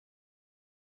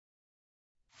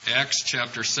Acts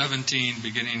chapter 17,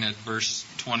 beginning at verse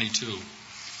 22.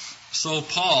 So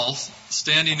Paul,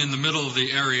 standing in the middle of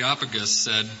the Areopagus,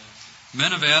 said,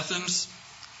 "Men of Athens,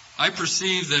 I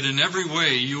perceive that in every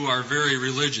way you are very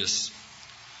religious.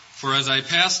 For as I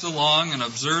passed along and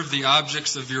observed the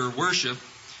objects of your worship,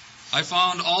 I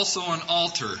found also an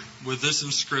altar with this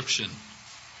inscription,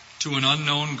 'To an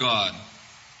unknown God.'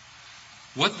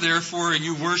 What therefore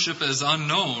you worship as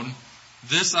unknown,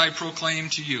 this I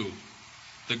proclaim to you.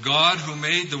 The God who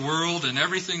made the world and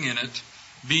everything in it,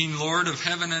 being Lord of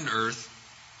heaven and earth,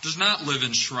 does not live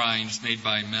in shrines made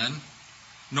by men,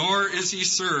 nor is he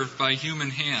served by human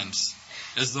hands,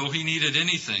 as though he needed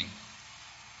anything,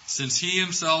 since he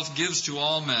himself gives to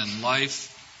all men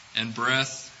life and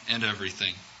breath and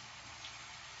everything.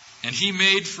 And he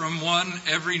made from one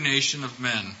every nation of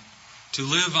men to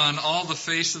live on all the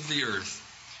face of the earth,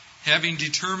 having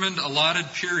determined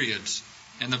allotted periods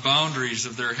and the boundaries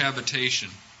of their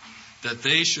habitation, that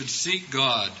they should seek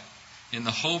God in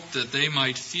the hope that they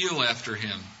might feel after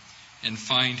him and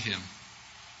find him.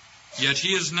 Yet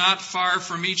he is not far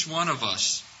from each one of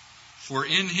us, for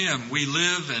in him we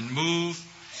live and move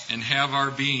and have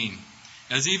our being,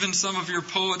 as even some of your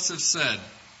poets have said,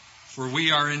 for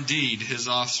we are indeed his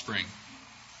offspring.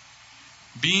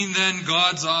 Being then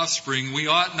God's offspring, we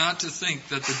ought not to think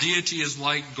that the deity is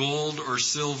like gold or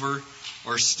silver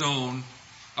or stone,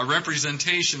 a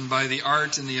representation by the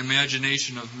art and the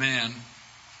imagination of man.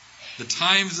 The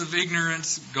times of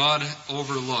ignorance God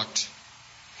overlooked,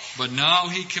 but now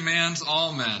he commands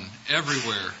all men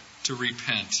everywhere to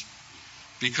repent,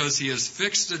 because he has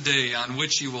fixed a day on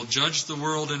which he will judge the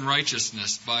world in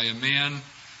righteousness by a man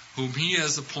whom he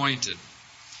has appointed.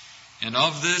 And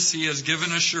of this he has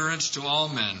given assurance to all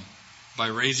men by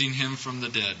raising him from the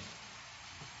dead."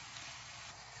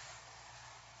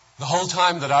 The whole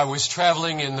time that I was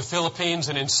traveling in the Philippines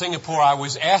and in Singapore, I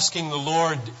was asking the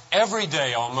Lord every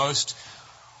day almost,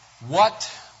 what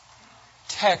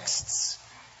texts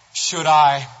should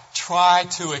I try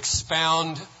to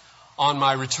expound on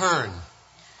my return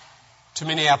to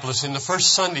Minneapolis in the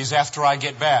first Sundays after I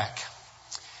get back?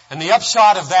 And the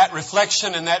upshot of that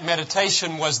reflection and that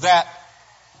meditation was that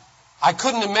I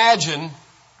couldn't imagine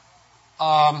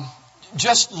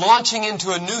just launching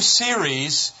into a new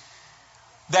series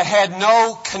that had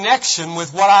no connection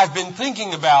with what I've been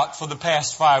thinking about for the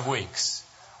past 5 weeks.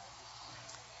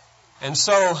 And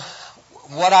so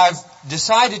what I've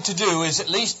decided to do is, at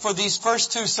least for these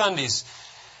first 2 Sundays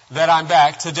that I'm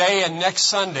back, today and next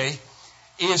Sunday,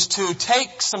 is to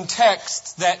take some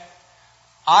texts that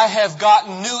I have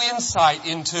gotten new insight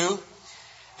into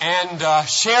and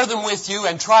share them with you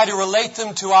and try to relate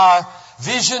them to our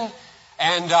vision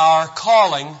and our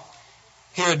calling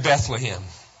here at Bethlehem.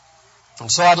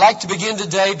 And so I'd like to begin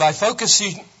today by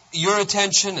focusing your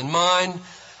attention and mine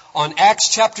on Acts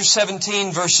chapter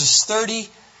 17, verses 30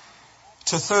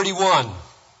 to 31.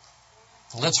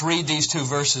 Let's read these 2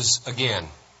 verses again.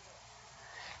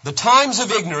 "The times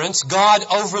of ignorance God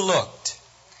overlooked,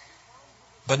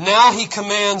 but now he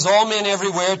commands all men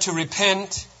everywhere to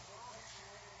repent,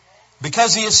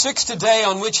 because he has fixed a day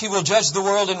on which he will judge the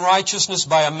world in righteousness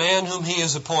by a man whom he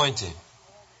has appointed.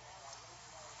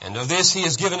 And of this he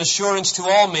has given assurance to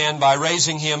all men by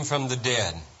raising him from the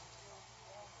dead."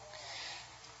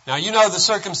 Now you know the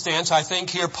circumstance, I think,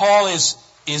 here. Paul is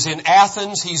in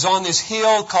Athens. He's on this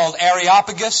hill called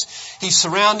Areopagus. He's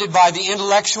surrounded by the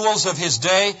intellectuals of his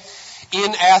day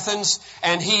in Athens,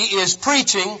 and he is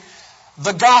preaching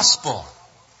the gospel.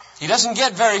 He doesn't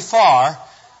get very far,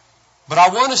 but I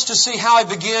want us to see how he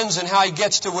begins and how he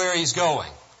gets to where he's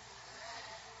going.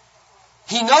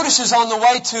 He notices on the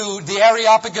way to the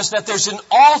Areopagus that there's an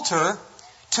altar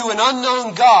to an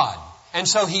unknown God. And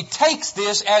so he takes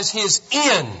this as his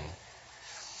in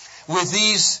with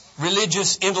these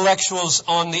religious intellectuals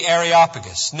on the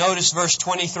Areopagus. Notice verse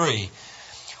 23.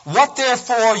 "What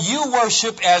therefore you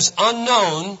worship as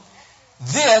unknown,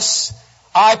 this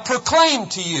I proclaim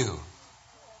to you."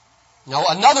 Now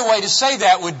another way to say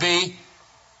that would be,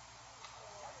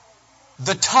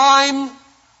 the time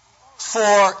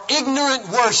for ignorant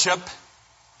worship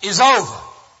is over.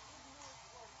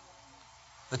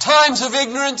 The times of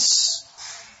ignorance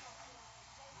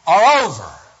are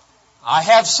over. I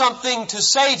have something to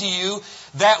say to you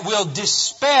that will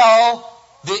dispel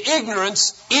the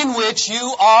ignorance in which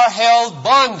you are held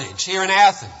bondage here in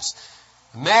Athens.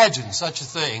 Imagine such a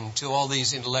thing to all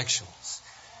these intellectuals.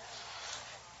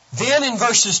 Then in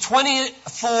verses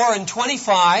 24 and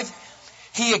 25,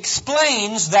 he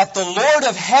explains that the Lord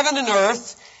of heaven and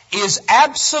earth is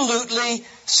absolutely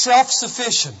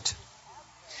self-sufficient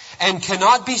and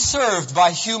cannot be served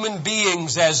by human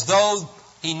beings as though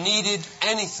he needed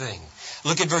anything.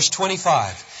 Look at verse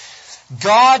 25.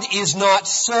 God is not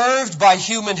served by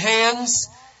human hands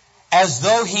as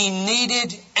though he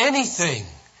needed anything,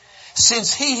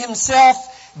 since he himself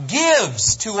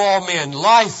gives to all men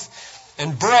life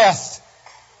and breath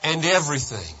and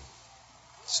everything.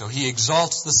 So he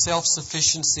exalts the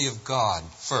self-sufficiency of God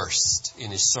first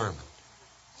in his sermon.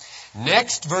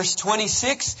 Next, verse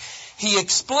 26, he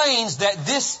explains that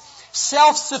this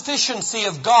self-sufficiency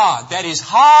of God that is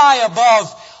high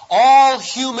above all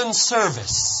human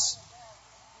service,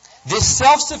 this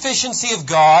self-sufficiency of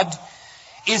God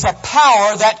is a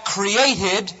power that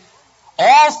created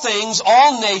all things,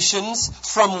 all nations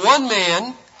from one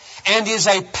man, and is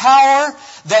a power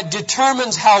that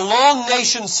determines how long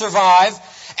nations survive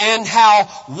and how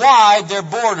wide their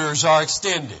borders are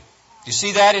extended. You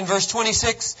see that in verse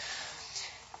 26?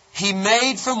 He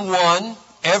made from one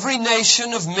every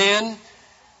nation of men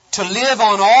to live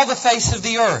on all the face of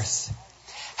the earth,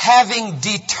 having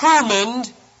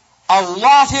determined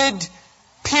allotted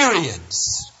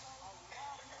periods.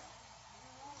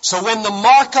 So when the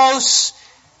Marcos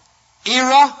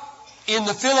era in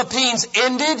the Philippines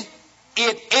ended,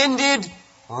 it ended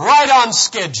right on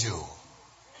schedule.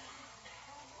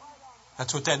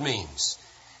 That's what that means.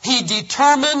 He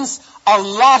determines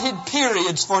allotted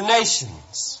periods for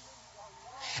nations.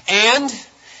 And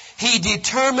he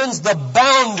determines the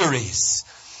boundaries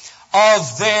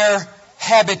of their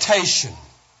habitation.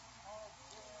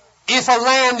 If a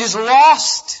land is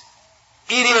lost,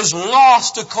 it is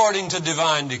lost according to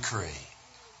divine decree.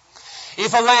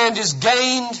 If a land is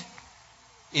gained,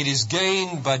 it is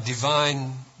gained by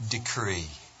divine decree.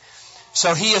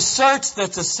 So he asserts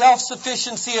that the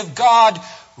self-sufficiency of God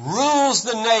rules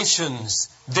the nations,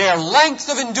 their length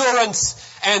of endurance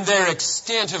and their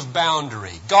extent of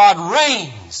boundary. God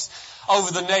reigns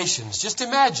over the nations. Just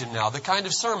imagine now the kind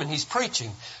of sermon he's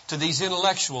preaching to these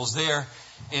intellectuals there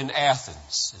in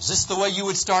Athens. Is this the way you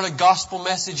would start a gospel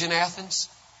message in Athens?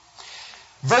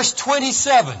 Verse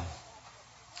 27,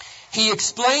 he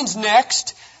explains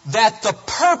next that the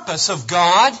purpose of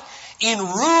God in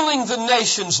ruling the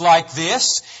nations like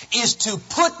this is to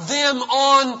put them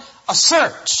on a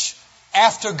search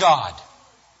after God.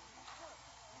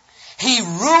 He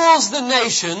rules the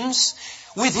nations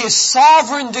with his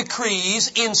sovereign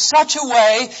decrees in such a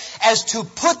way as to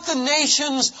put the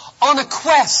nations on a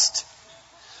quest,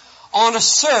 on a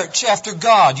search after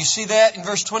God. You see that in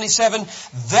verse 27?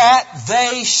 That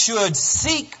they should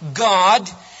seek God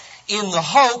in the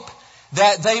hope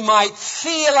that they might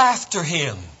feel after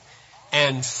him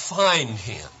and find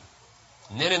him.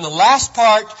 And then in the last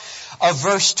part of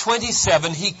verse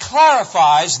 27, he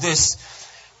clarifies this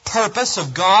purpose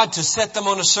of God to set them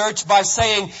on a search by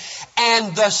saying,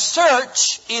 and the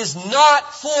search is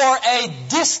not for a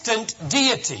distant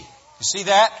deity. You see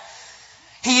that?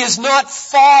 He is not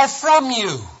far from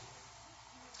you.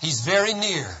 He's very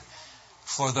near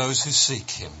for those who seek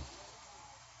him.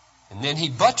 And then he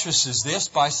buttresses this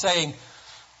by saying,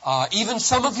 even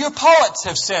some of your poets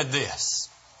have said this.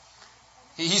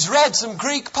 He's read some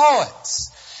Greek poets.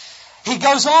 He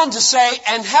goes on to say,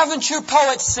 and haven't your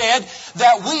poets said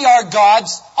that we are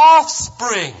God's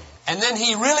offspring? And then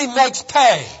he really makes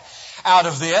pay out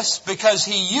of this because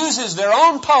he uses their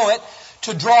own poet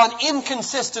to draw an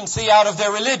inconsistency out of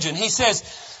their religion. He says,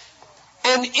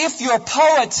 and if your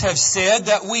poets have said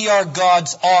that we are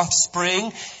God's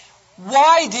offspring,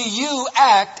 why do you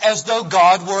act as though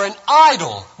God were an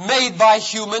idol made by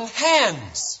human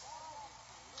hands?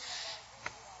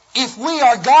 If we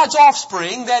are God's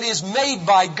offspring, that is made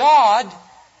by God,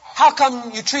 how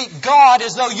come you treat God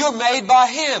as though you're made by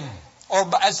him? Or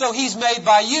as though he's made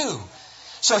by you?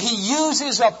 So he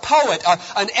uses a poet,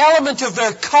 an element of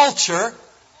their culture,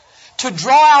 to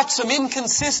draw out some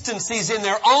inconsistencies in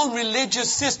their own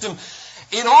religious system.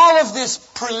 In all of this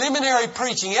preliminary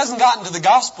preaching, he hasn't gotten to the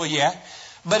gospel yet,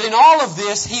 but in all of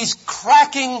this, he's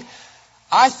cracking,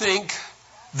 I think,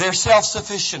 their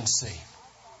self-sufficiency.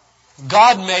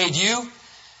 God made you.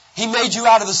 He made you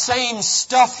out of the same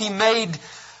stuff he made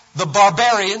the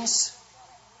barbarians.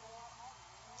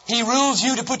 He rules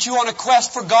you to put you on a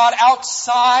quest for God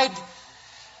outside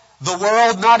the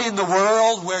world, not in the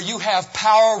world, where you have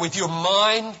power with your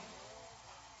mind.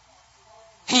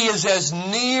 He is as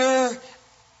near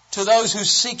to those who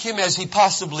seek him as he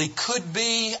possibly could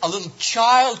be. A little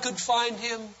child could find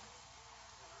him.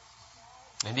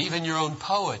 And even your own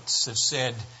poets have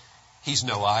said, he's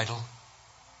no idol.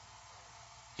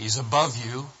 He's above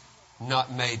you,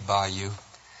 not made by you.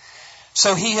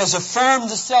 So he has affirmed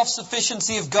the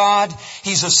self-sufficiency of God.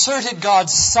 He's asserted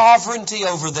God's sovereignty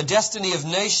over the destiny of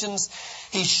nations.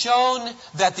 He's shown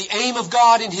that the aim of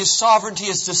God in His sovereignty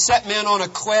is to set men on a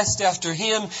quest after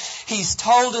Him. He's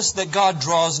told us that God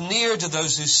draws near to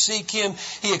those who seek Him.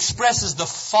 He expresses the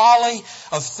folly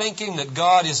of thinking that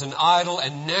God is an idol.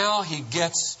 And now he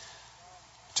gets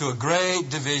to a great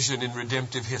division in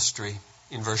redemptive history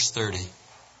in verse 30.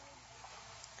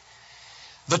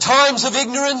 The times of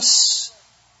ignorance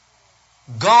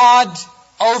God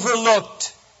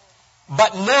overlooked,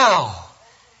 but now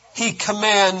He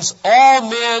commands all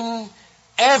men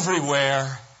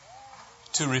everywhere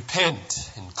to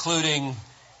repent, including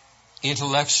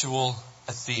intellectual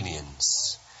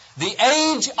Athenians. The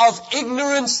age of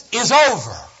ignorance is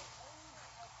over,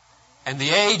 and the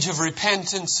age of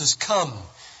repentance has come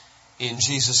in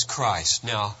Jesus Christ.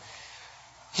 Now,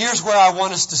 here's where I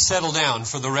want us to settle down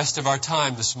for the rest of our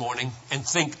time this morning and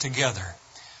think together.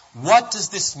 What does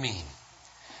this mean?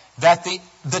 That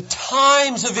the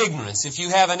times of ignorance, if you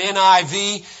have an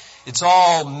NIV, it's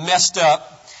all messed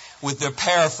up with their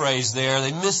paraphrase there.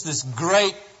 They miss this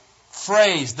great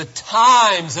phrase, the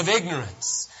times of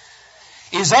ignorance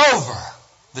is over.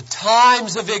 The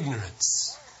times of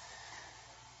ignorance.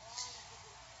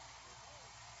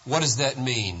 What does that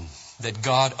mean? That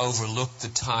God overlooked the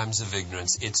times of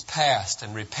ignorance. It's past,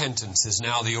 and repentance is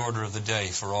now the order of the day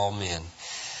for all men.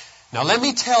 Now let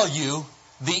me tell you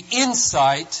the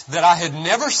insight that I had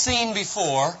never seen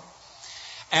before,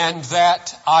 and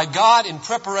that I got in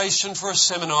preparation for a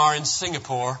seminar in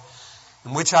Singapore,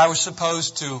 in which I was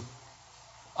supposed to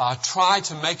try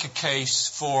to make a case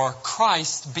for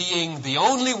Christ being the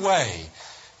only way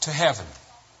to heaven.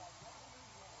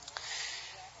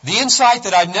 The insight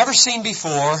that I'd never seen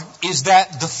before is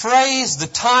that the phrase, the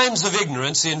times of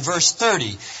ignorance, in verse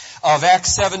 30 of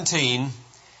Acts 17,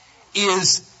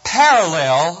 is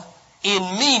parallel in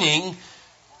meaning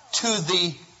to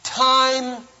the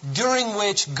time during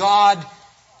which God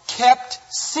kept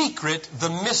secret the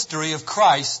mystery of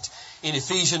Christ in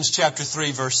Ephesians chapter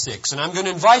 3, verse 6. And I'm going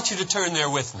to invite you to turn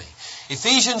there with me.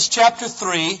 Ephesians chapter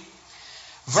 3,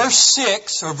 verse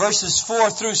 6, or verses 4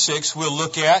 through 6, we'll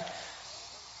look at.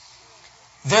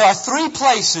 There are three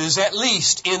places, at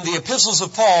least, in the epistles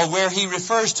of Paul where he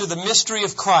refers to the mystery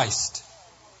of Christ.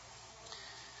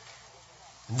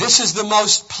 This is the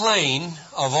most plain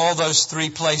of all those three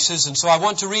places, and so I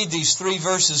want to read these three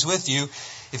verses with you.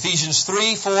 Ephesians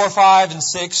 3, 4, 5, and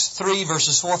 6. 3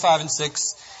 verses 4, 5, and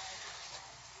 6.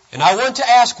 And I want to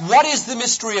ask, what is the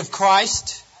mystery of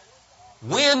Christ?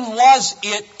 When was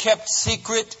it kept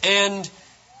secret, and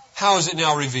how is it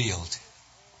now revealed?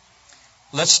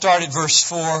 Let's start at verse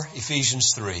 4,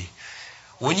 Ephesians 3.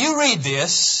 When you read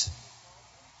this,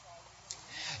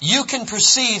 you can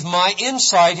perceive my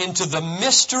insight into the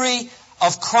mystery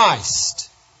of Christ,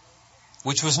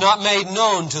 which was not made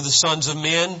known to the sons of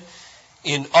men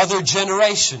in other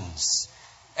generations,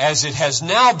 as it has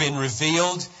now been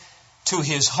revealed to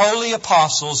His holy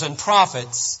apostles and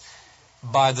prophets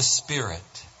by the Spirit.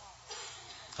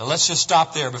 Now let's just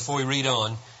stop there before we read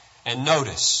on and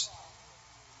notice.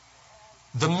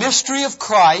 The mystery of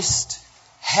Christ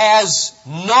has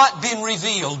not been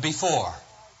revealed before.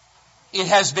 It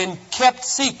has been kept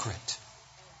secret.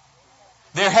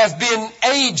 There have been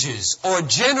ages or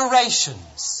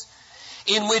generations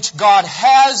in which God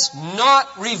has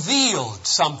not revealed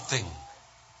something.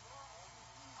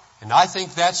 And I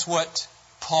think that's what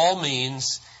Paul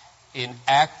means in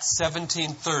Acts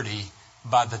 17:30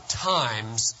 by the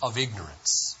times of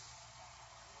ignorance.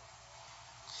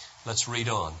 Let's read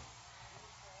on.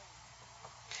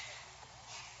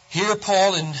 Here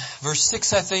Paul in verse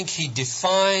 6, I think, he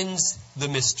defines the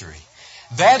mystery.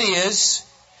 That is,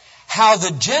 how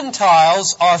the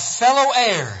Gentiles are fellow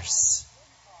heirs,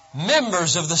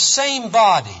 members of the same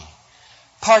body,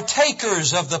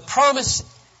 partakers of the promise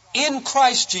in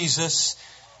Christ Jesus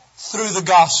through the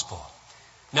gospel.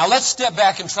 Now let's step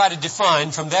back and try to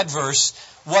define from that verse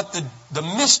what the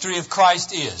mystery of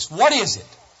Christ is. What is it?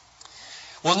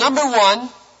 Well, number one,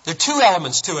 there are two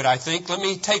elements to it, I think. Let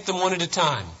me take them one at a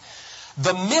time.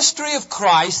 The mystery of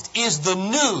Christ is the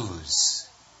news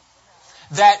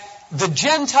that the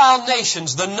Gentile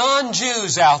nations, the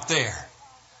non-Jews out there,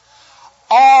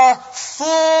 are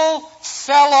full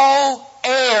fellow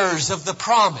heirs of the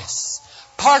promise,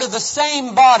 part of the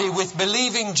same body with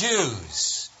believing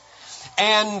Jews,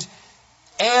 and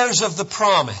heirs of the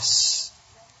promise.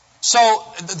 So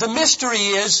the mystery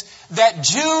is that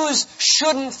Jews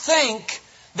shouldn't think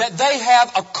that they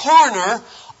have a corner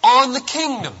on the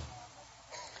kingdom.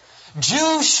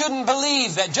 Jews shouldn't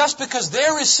believe that just because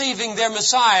they're receiving their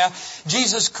Messiah,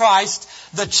 Jesus Christ,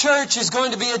 the church is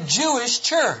going to be a Jewish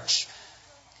church.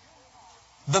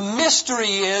 The mystery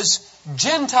is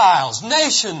Gentiles,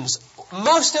 nations.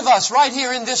 Most of us right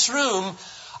here in this room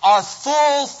are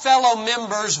full fellow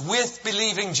members with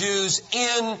believing Jews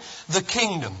in the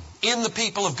kingdom, in the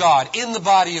people of God, in the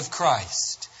body of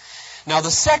Christ. Now,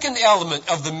 the second element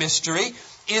of the mystery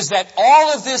is that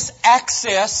all of this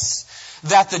access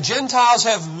that the Gentiles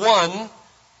have won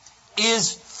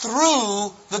is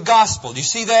through the gospel. Do you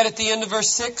see that at the end of verse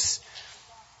 6?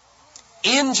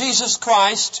 In Jesus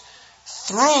Christ,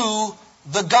 through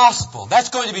the gospel. That's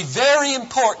going to be very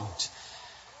important.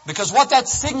 Because what that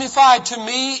signified to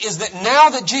me is that now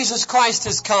that Jesus Christ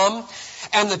has come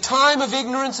and the time of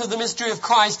ignorance of the mystery of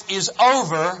Christ is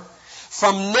over,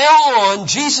 from now on,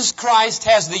 Jesus Christ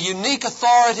has the unique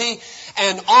authority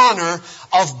and honor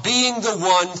of being the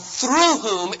one through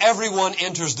whom everyone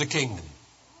enters the kingdom.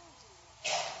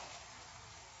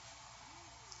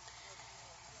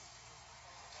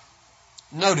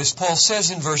 Notice Paul says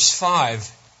in verse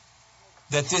 5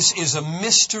 that this is a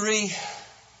mystery.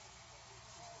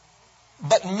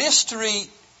 But mystery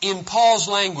in Paul's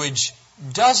language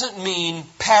doesn't mean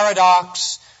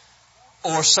paradox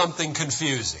or something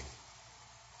confusing.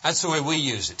 That's the way we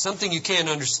use it. Something you can't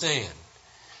understand.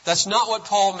 That's not what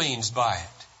Paul means by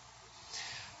it.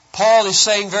 Paul is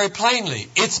saying very plainly,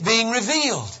 it's being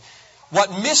revealed. What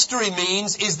mystery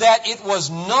means is that it was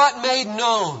not made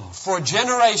known for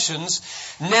generations.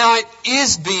 Now it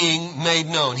is being made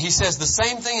known. He says the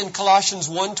same thing in Colossians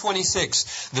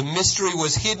 1:26. The mystery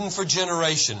was hidden for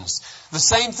generations. The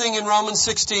same thing in Romans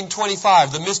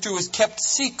 16:25. The mystery was kept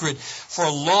secret for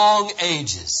long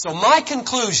ages. So my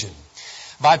conclusion,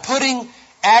 by putting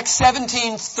Acts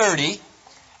 17:30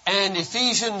 and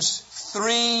Ephesians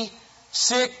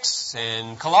 3:6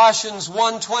 and Colossians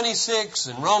 1:26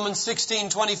 and Romans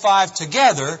 16:25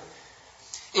 together,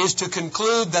 is to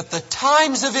conclude that the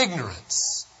times of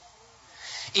ignorance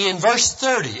in verse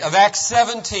 30 of Acts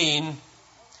 17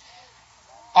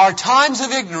 are times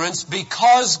of ignorance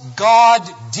because God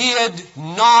did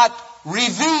not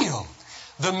reveal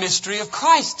the mystery of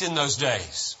Christ in those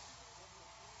days.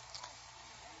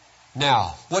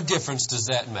 Now, what difference does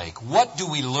that make? What do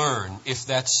we learn if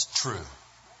that's true?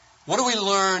 What do we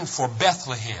learn for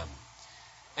Bethlehem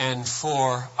and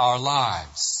for our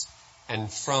lives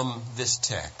and from this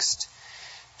text?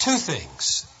 Two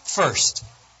things. First,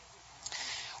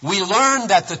 we learn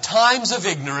that the times of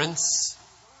ignorance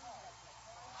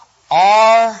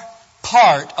are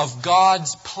part of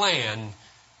God's plan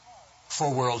for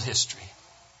world history.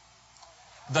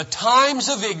 The times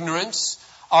of ignorance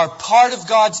are part of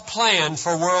God's plan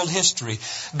for world history.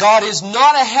 God is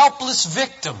not a helpless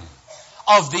victim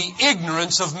of the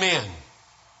ignorance of men.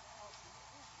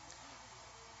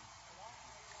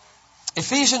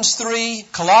 Ephesians 3,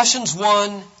 Colossians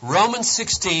 1, Romans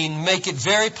 16 make it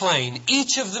very plain.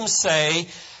 Each of them say,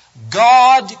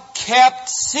 God kept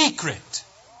secret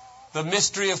the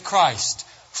mystery of Christ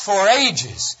for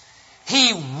ages.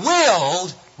 He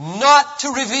willed not to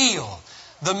reveal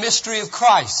the mystery of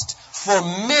Christ for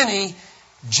many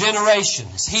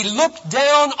generations. He looked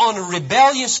down on a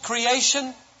rebellious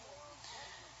creation,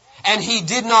 and He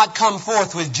did not come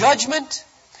forth with judgment,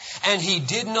 and He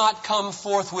did not come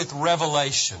forth with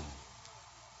revelation.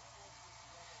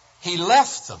 He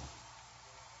left them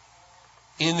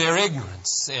in their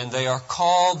ignorance, and they are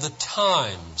called the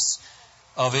times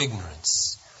of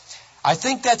ignorance. I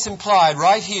think that's implied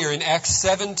right here in Acts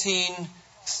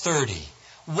 17:30.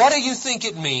 What do you think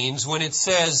it means when it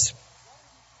says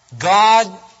God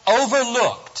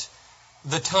overlooked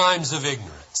the times of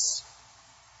ignorance?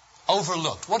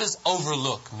 Overlooked. What does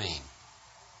overlook mean?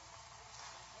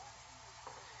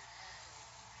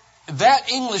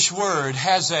 That English word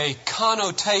has a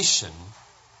connotation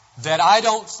that I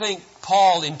don't think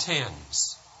Paul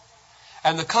intends.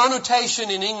 And the connotation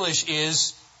in English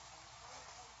is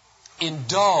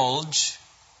indulge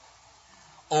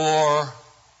or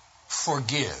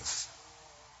forgive.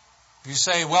 You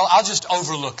say, well, I'll just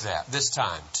overlook that this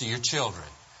time to your children.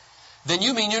 Then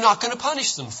you mean you're not going to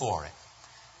punish them for it.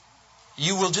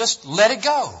 You will just let it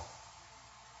go.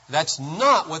 That's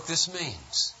not what this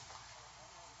means.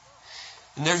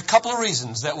 And there's a couple of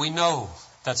reasons that we know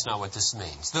that's not what this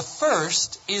means. The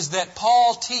first is that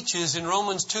Paul teaches in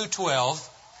Romans 2:12,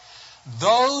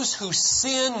 those who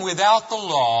sin without the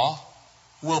law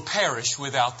will perish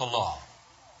without the law.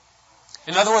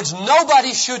 In other words,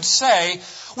 nobody should say,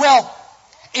 well,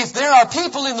 if there are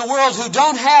people in the world who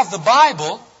don't have the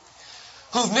Bible,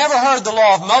 who've never heard the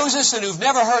law of Moses and who've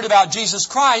never heard about Jesus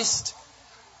Christ,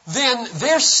 then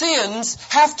their sins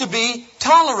have to be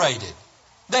tolerated.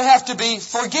 They have to be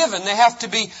forgiven. They have to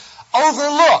be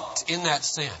overlooked in that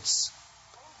sense.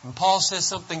 And Paul says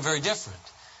something very different.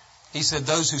 He said,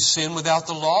 those who sin without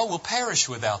the law will perish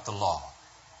without the law.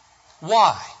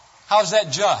 Why? How is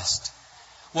that just?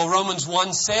 Well, Romans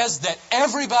 1 says that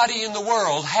everybody in the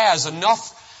world has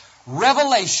enough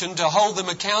revelation to hold them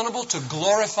accountable, to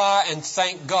glorify and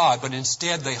thank God, but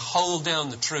instead they hold down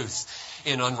the truth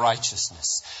in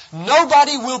unrighteousness.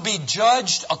 Nobody will be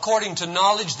judged according to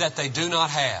knowledge that they do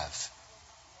not have.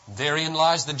 Therein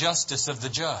lies the justice of the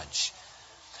judge.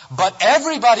 But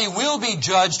everybody will be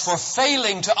judged for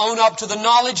failing to own up to the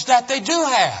knowledge that they do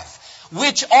have,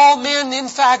 which all men in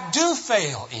fact do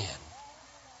fail in.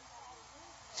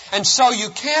 And so you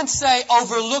can't say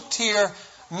overlooked here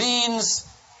means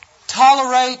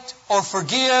tolerate or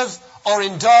forgive or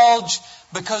indulge,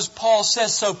 because Paul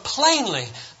says so plainly,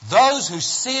 those who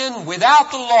sin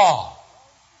without the law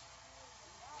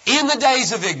in the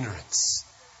days of ignorance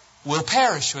will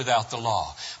perish without the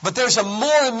law. But there's a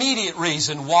more immediate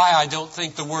reason why I don't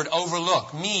think the word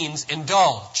overlook means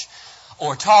indulge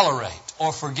or tolerate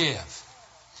or forgive.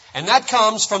 And that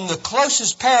comes from the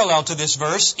closest parallel to this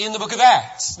verse in the book of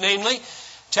Acts, namely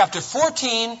chapter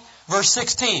 14, verse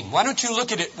 16. Why don't you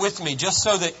look at it with me just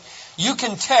so that you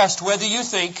can test whether you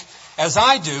think, as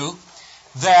I do,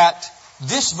 that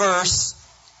this verse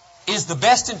is the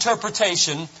best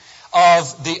interpretation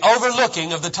of the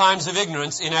overlooking of the times of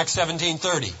ignorance in Acts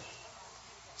 17:30.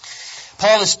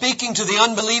 Paul is speaking to the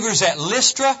unbelievers at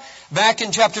Lystra back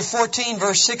in chapter 14,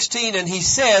 verse 16, and he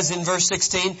says in verse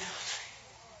 16,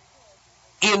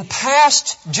 in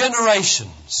past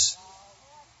generations,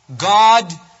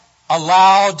 God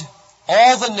allowed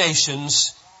all the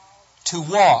nations to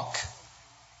walk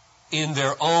in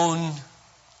their own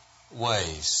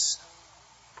ways.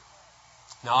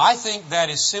 Now, I think that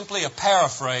is simply a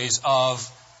paraphrase of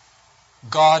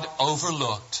God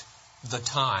overlooked the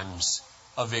times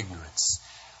of ignorance.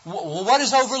 What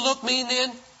does overlook mean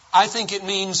then? I think it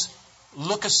means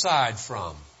look aside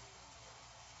from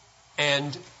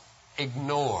and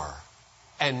ignore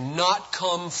and not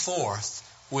come forth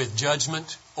with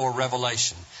judgment or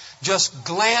revelation. Just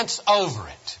glance over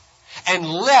it and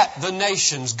let the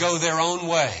nations go their own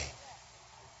way.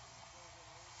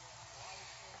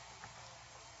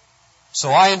 So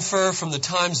I infer from the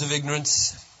times of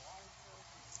ignorance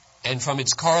and from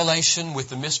its correlation with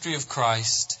the mystery of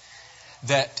Christ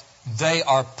that they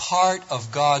are part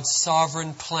of God's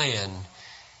sovereign plan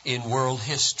in world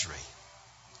history.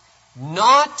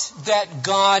 Not that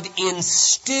God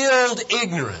instilled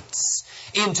ignorance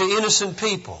into innocent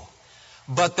people,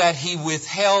 but that He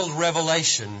withheld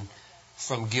revelation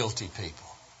from guilty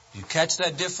people. You catch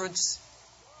that difference?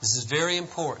 This is very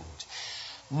important.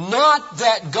 Not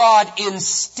that God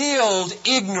instilled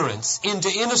ignorance into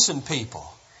innocent people,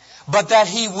 but that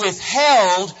He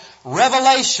withheld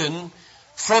revelation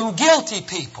from guilty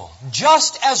people,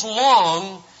 just as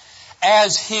long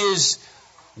as His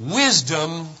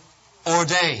wisdom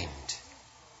ordained.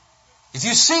 If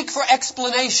you seek for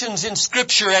explanations in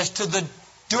Scripture as to the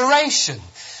duration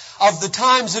of the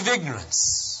times of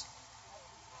ignorance,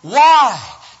 why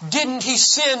didn't He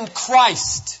send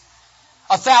Christ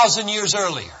 1,000 years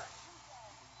earlier?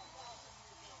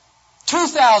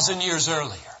 2,000 years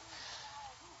earlier?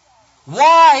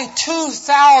 Why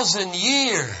 2,000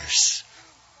 years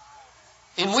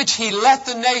in which He let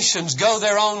the nations go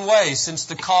their own way since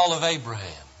the call of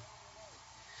Abraham?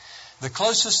 The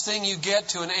closest thing you get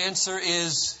to an answer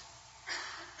is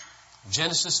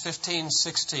Genesis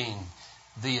 15:16.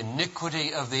 The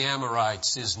iniquity of the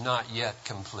Amorites is not yet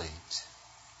complete.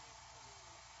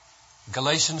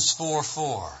 Galatians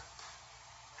 4:4.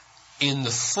 In the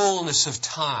fullness of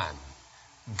time,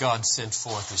 God sent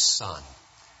forth His Son.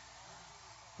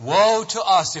 Woe to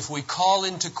us if we call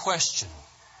into question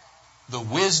the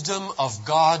wisdom of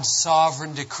God's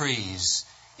sovereign decrees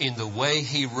in the way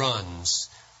He runs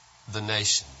the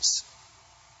nations.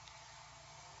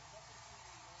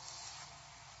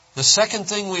 The second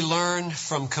thing we learn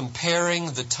from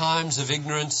comparing the times of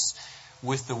ignorance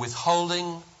with the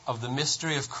withholding of the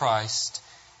mystery of Christ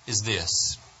is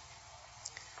this.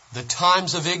 The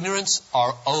times of ignorance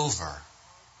are over.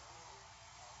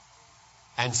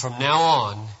 And from now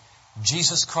on,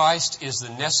 Jesus Christ is the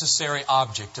necessary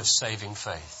object of saving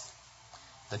faith.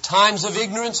 The times of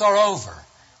ignorance are over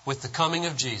with the coming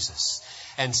of Jesus.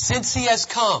 And since He has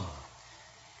come,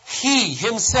 He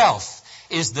Himself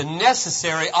is the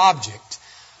necessary object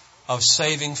of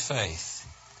saving faith.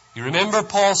 You remember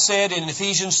Paul said in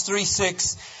Ephesians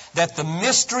 3:6 that the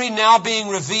mystery now being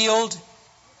revealed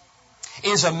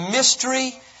is a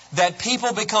mystery that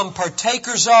people become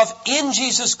partakers of in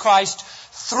Jesus Christ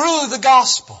through the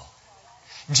gospel.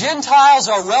 Gentiles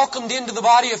are welcomed into the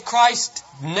body of Christ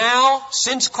now,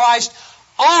 since Christ,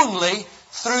 only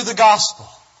through the gospel.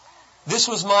 This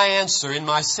was my answer in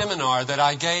my seminar that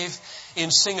I gave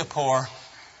in Singapore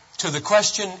to the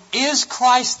question, is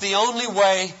Christ the only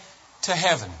way to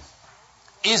heaven?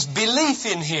 Is belief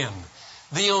in Him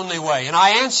the only way? And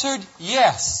I answered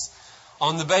yes,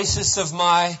 on the basis of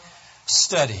my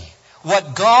study.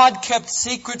 What God kept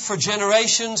secret for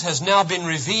generations has now been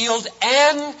revealed,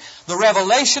 and the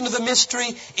revelation of the mystery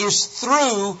is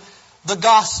through the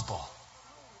gospel.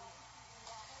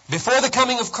 Before the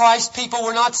coming of Christ, people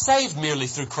were not saved merely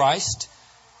through Christ.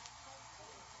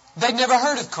 They'd never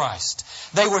heard of Christ.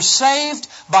 They were saved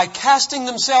by casting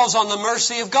themselves on the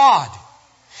mercy of God.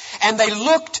 And they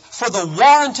looked for the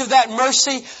warrant of that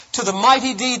mercy to the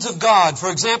mighty deeds of God. For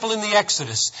example, in the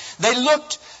Exodus, they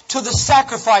looked to the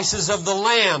sacrifices of the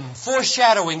Lamb,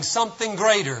 foreshadowing something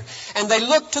greater. And they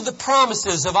looked to the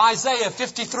promises of Isaiah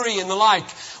 53 and the like,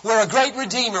 where a great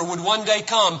Redeemer would one day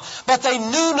come. But they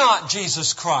knew not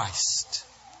Jesus Christ.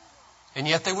 And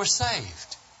yet they were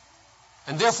saved.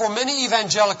 And therefore many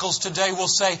evangelicals today will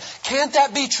say, can't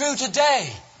that be true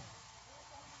today?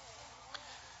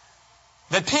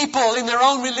 That people in their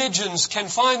own religions can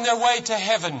find their way to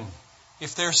heaven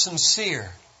if they're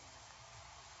sincere.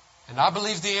 And I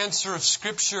believe the answer of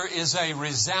Scripture is a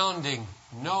resounding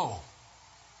no.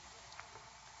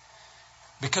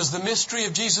 Because the mystery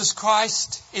of Jesus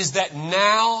Christ is that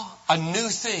now a new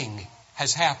thing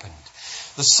has happened.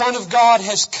 The Son of God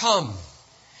has come.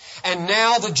 And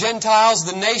now the Gentiles,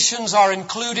 the nations, are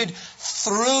included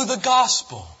through the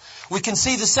gospel. We can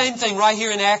see the same thing right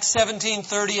here in Acts 17,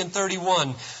 30 and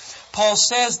 31. Paul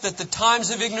says that the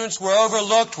times of ignorance were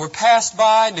overlooked, were passed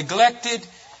by, neglected.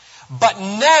 But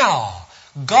now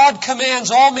God commands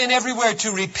all men everywhere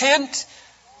to repent,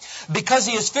 because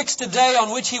He has fixed a day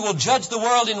on which He will judge the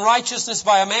world in righteousness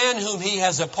by a man whom He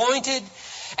has appointed.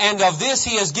 And of this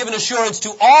He has given assurance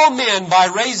to all men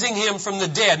by raising Him from the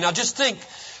dead. Now just think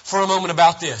for a moment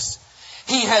about this.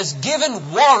 He has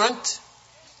given warrant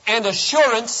and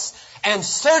assurance and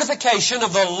certification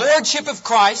of the Lordship of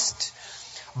Christ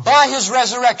by His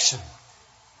resurrection.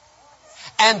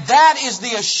 And that is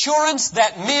the assurance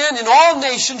that men in all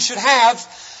nations should have,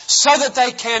 so that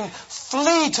they can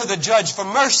flee to the judge for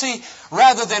mercy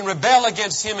rather than rebel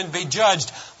against Him and be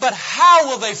judged. But how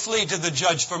will they flee to the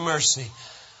judge for mercy?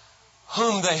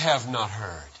 Whom they have not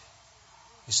heard.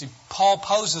 You see, Paul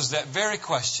poses that very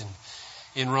question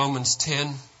in Romans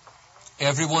 10.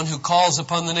 Everyone who calls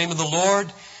upon the name of the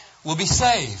Lord will be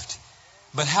saved.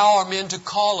 But how are men to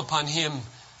call upon Him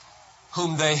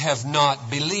whom they have not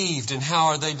believed? And how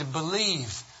are they to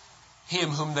believe Him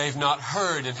whom they've not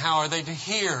heard? And how are they to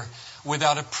hear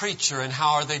without a preacher? And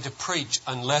how are they to preach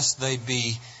unless they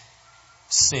be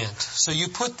sent? So you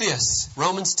put this,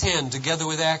 Romans 10, together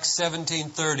with Acts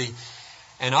 17:30,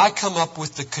 and I come up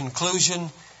with the conclusion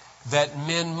that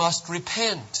men must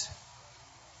repent.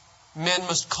 Men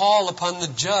must call upon the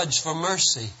judge for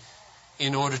mercy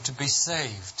in order to be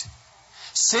saved.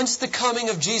 Since the coming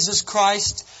of Jesus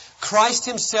Christ, Christ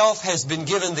Himself has been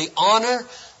given the honor,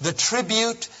 the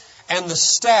tribute, and the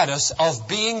status of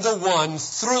being the one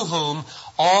through whom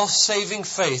all saving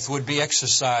faith would be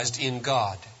exercised in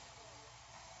God.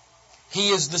 He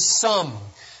is the sum,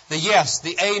 the yes,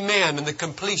 the amen, and the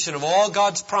completion of all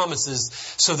God's promises,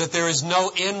 so that there is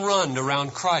no end run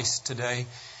around Christ today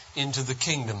into the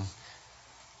kingdom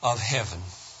of heaven.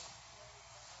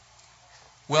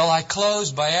 Well, I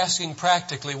close by asking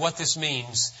practically what this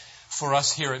means for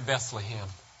us here at Bethlehem.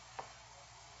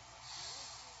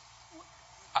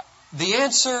 The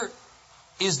answer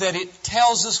is that it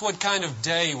tells us what kind of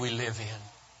day we live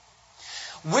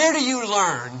in. Where do you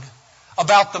learn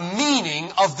about the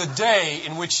meaning of the day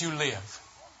in which you live?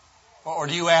 Or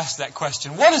do you ask that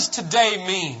question? What does today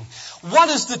mean? What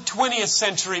does the 20th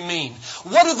century mean?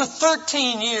 What do the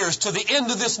 13 years to the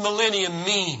end of this millennium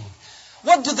mean?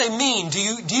 What do they mean? Do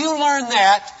you learn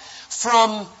that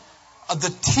from the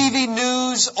TV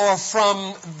news or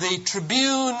from the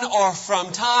Tribune or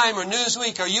from Time or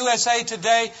Newsweek or USA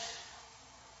Today?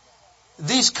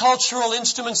 These cultural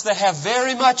instruments that have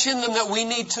very much in them that we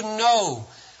need to know,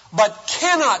 but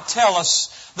cannot tell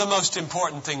us the most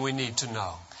important thing we need to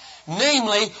know.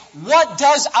 Namely, what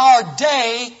does our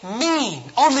day mean?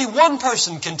 Only one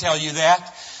person can tell you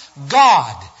that.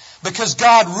 God. Because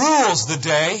God rules the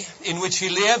day in which we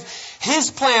live.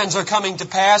 His plans are coming to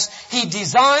pass. He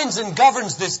designs and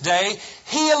governs this day.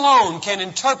 He alone can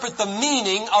interpret the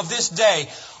meaning of this day.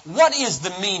 What is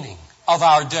the meaning of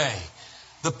our day?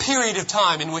 The period of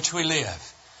time in which we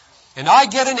live. And I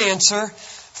get an answer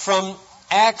from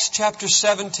Acts chapter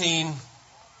 17,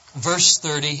 verse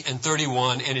 30 and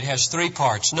 31, and it has three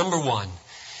parts. Number one,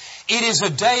 it is a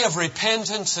day of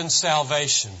repentance and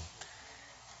salvation.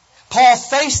 Paul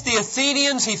faced the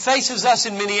Athenians. He faces us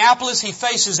in Minneapolis. He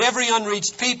faces every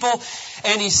unreached people.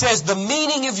 And he says, the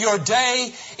meaning of your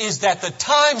day is that the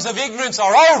times of ignorance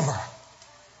are over.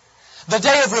 The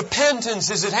day of repentance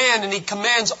is at hand, and he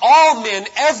commands all men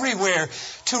everywhere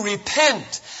to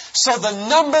repent. So the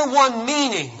number one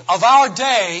meaning of our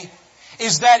day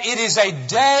is that it is a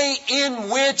day in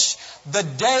which the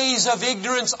days of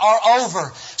ignorance are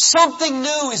over. Something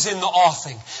new is in the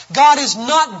offing. God is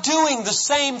not doing the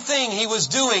same thing He was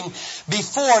doing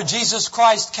before Jesus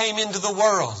Christ came into the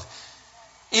world.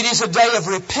 It is a day of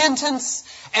repentance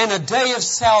and a day of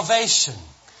salvation.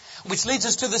 Which leads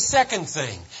us to the second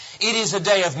thing. It is a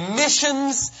day of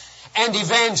missions and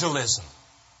evangelism.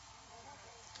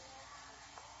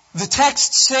 The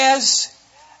text says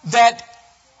that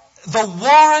the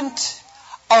warrant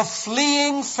of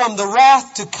fleeing from the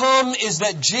wrath to come is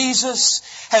that Jesus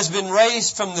has been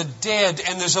raised from the dead.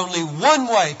 And there's only one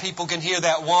way people can hear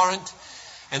that warrant,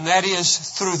 and that is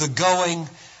through the going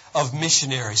of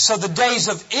missionaries. So the days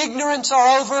of ignorance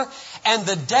are over, and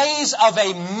the days of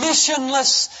a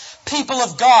missionless people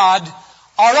of God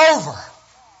are over.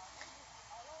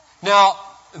 Now,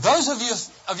 those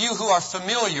of you who are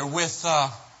familiar with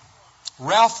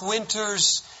Ralph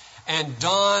Winters and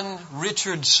Don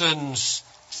Richardson's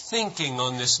thinking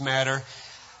on this matter,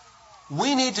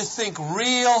 we need to think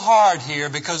real hard here,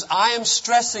 because I am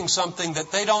stressing something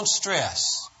that they don't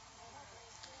stress.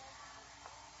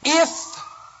 If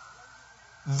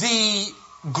the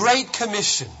Great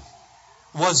Commission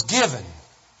was given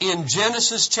in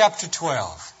Genesis chapter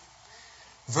 12,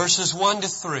 verses 1 to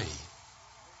 3,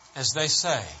 as they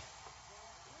say,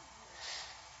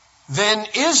 then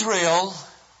Israel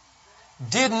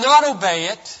did not obey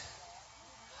it.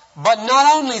 But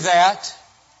not only that,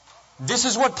 this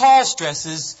is what Paul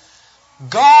stresses,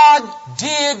 God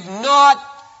did not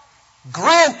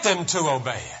grant them to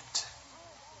obey it.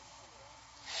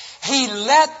 He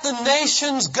let the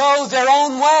nations go their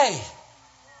own way.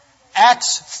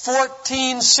 Acts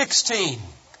 14:16.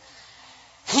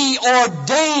 He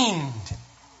ordained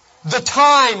the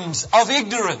times of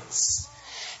ignorance.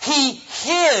 He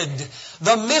hid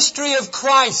the mystery of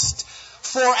Christ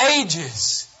for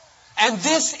ages. And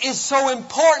this is so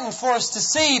important for us to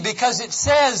see, because it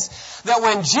says that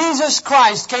when Jesus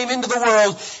Christ came into the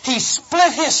world, He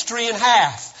split history in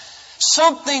half.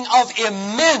 Something of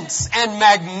immense and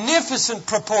magnificent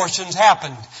proportions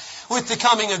happened with the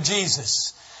coming of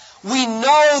Jesus. We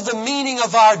know the meaning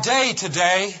of our day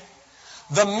today.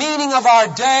 The meaning of our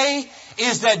day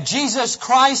is that Jesus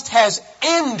Christ has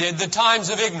ended the times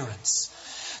of ignorance.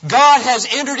 God has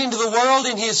entered into the world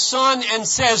in His Son and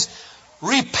says,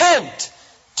 repent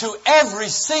to every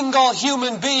single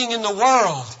human being in the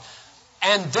world.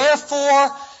 And therefore,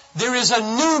 there is a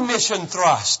new mission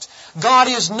thrust. God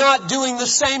is not doing the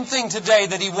same thing today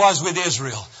that He was with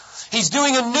Israel. He's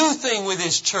doing a new thing with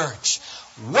His church.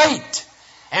 Wait,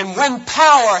 and when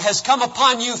power has come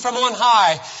upon you from on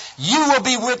high, you will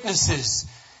be witnesses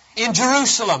in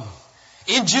Jerusalem,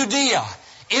 in Judea,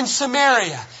 in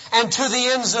Samaria, and to the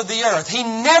ends of the earth. He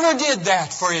never did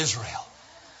that for Israel.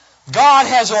 God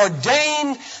has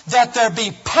ordained that there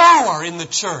be power in the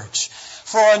church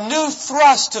for a new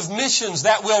thrust of missions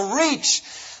that will reach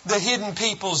the hidden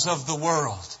peoples of the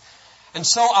world. And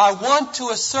so I want to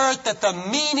assert that the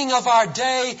meaning of our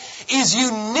day is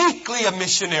uniquely a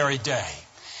missionary day.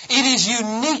 It is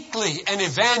uniquely an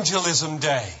evangelism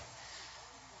day.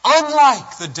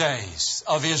 Unlike the days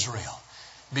of Israel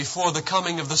before the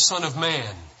coming of the Son of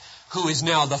Man, who is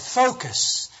now the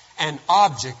focus and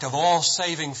object of all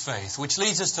saving faith. Which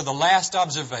leads us to the last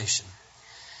observation.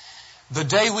 The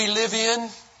day we live in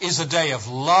is a day of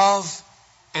love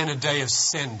and a day of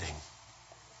sending.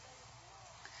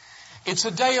 It's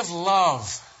a day of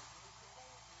love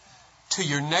to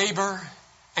your neighbor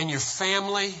and your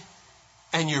family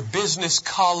and your business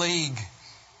colleague.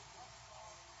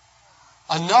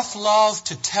 Enough love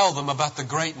to tell them about the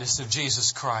greatness of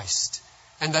Jesus Christ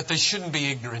and that they shouldn't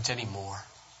be ignorant anymore.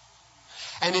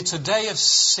 And it's a day of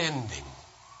sending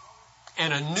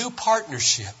and a new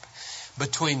partnership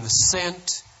between the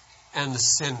sent and the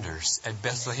senders at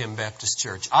Bethlehem Baptist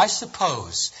Church. I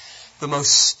suppose the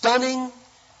most stunning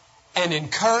and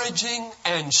encouraging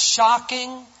and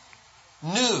shocking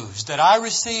news that I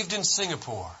received in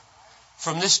Singapore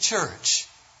from this church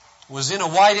was in a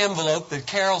white envelope that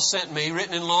Carol sent me,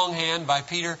 written in longhand by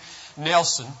Peter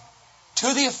Nelson,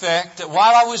 to the effect that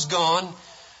while I was gone,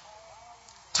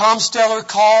 Tom Steller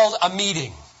called a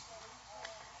meeting.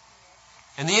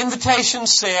 And the invitation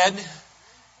said,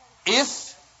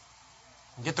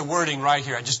 get the wording right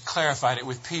here, I just clarified it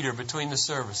with Peter between the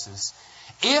services.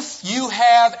 If you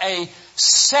have a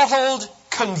settled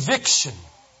conviction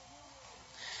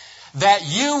that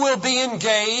you will be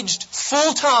engaged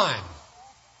full time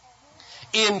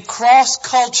in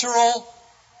cross-cultural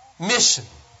mission,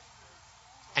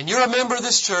 and you're a member of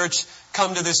this church,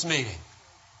 come to this meeting.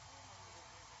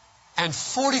 And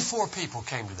 44 people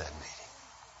came to that meeting.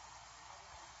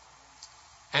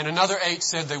 And another 8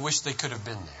 said they wished they could have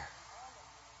been there.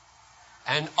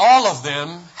 And all of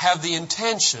them have the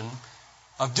intention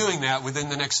of doing that within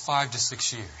the next 5 to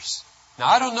 6 years. Now,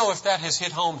 I don't know if that has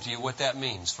hit home to you, what that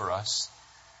means for us.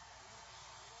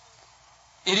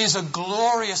 It is a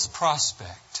glorious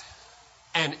prospect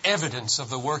and evidence of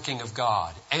the working of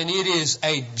God. And it is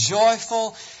a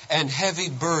joyful and heavy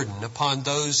burden upon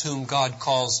those whom God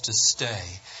calls to stay.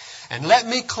 And let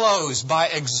me close by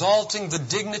exalting the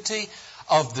dignity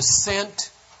of the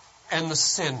sent and the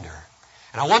sender.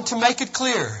 And I want to make it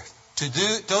clear to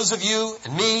those of you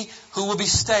and me who will be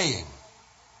staying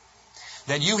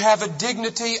that you have a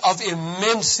dignity of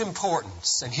immense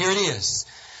importance. And here it is.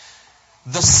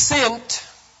 The sent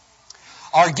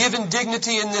are given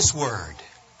dignity in this word.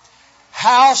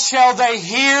 How shall they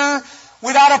hear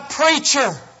without a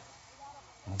preacher?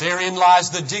 Therein lies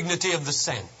the dignity of the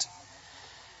sent.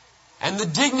 And the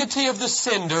dignity of the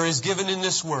sender is given in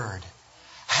this word.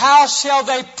 How shall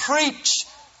they preach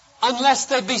unless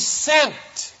they be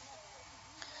sent?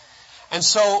 And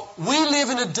so we live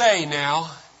in a day now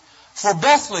for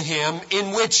Bethlehem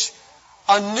in which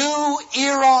a new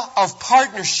era of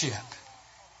partnership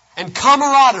and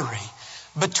camaraderie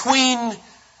between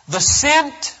the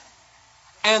sent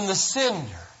and the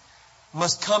sender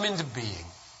must come into being.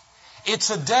 It's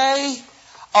a day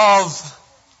of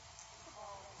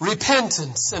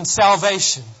repentance and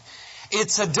salvation.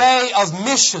 It's a day of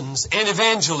missions and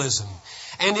evangelism.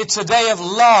 And it's a day of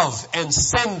love and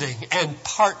sending and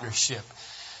partnership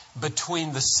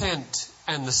between the sent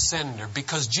and the sender.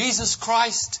 Because Jesus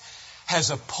Christ has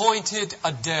appointed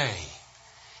a day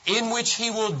in which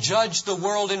He will judge the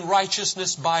world in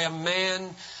righteousness by a man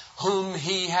whom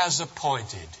He has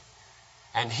appointed.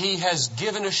 And He has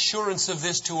given assurance of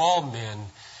this to all men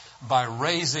by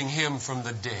raising Him from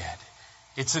the dead.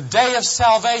 It's a day of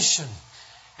salvation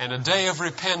and a day of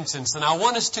repentance. And I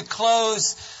want us to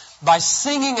close by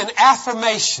singing an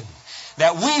affirmation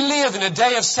that we live in a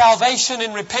day of salvation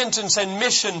and repentance and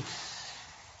mission.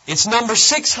 It's number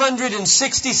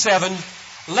 667.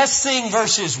 Let's sing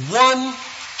verses 1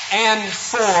 and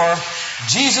 4.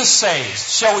 Jesus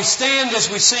saves. Shall we stand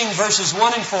as we sing verses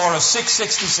 1 and 4 of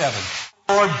 667?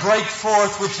 Lord, break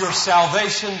forth with your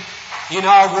salvation in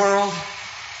our world,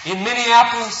 in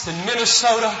Minneapolis and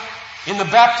Minnesota, in the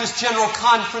Baptist General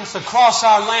Conference, across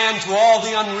our land to all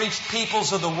the unreached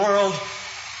peoples of the world,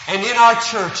 and in our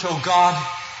church, O God,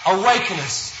 awaken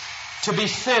us to be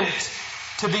sent,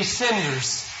 to be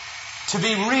senders, to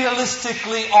be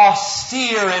realistically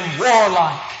austere and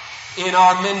warlike in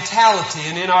our mentality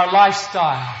and in our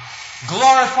lifestyle.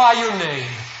 Glorify your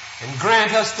name and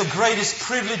grant us the greatest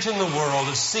privilege in the world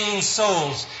of seeing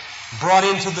souls brought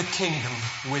into the kingdom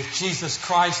with Jesus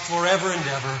Christ forever and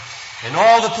ever. And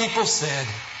all the people said,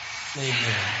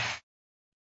 Amen.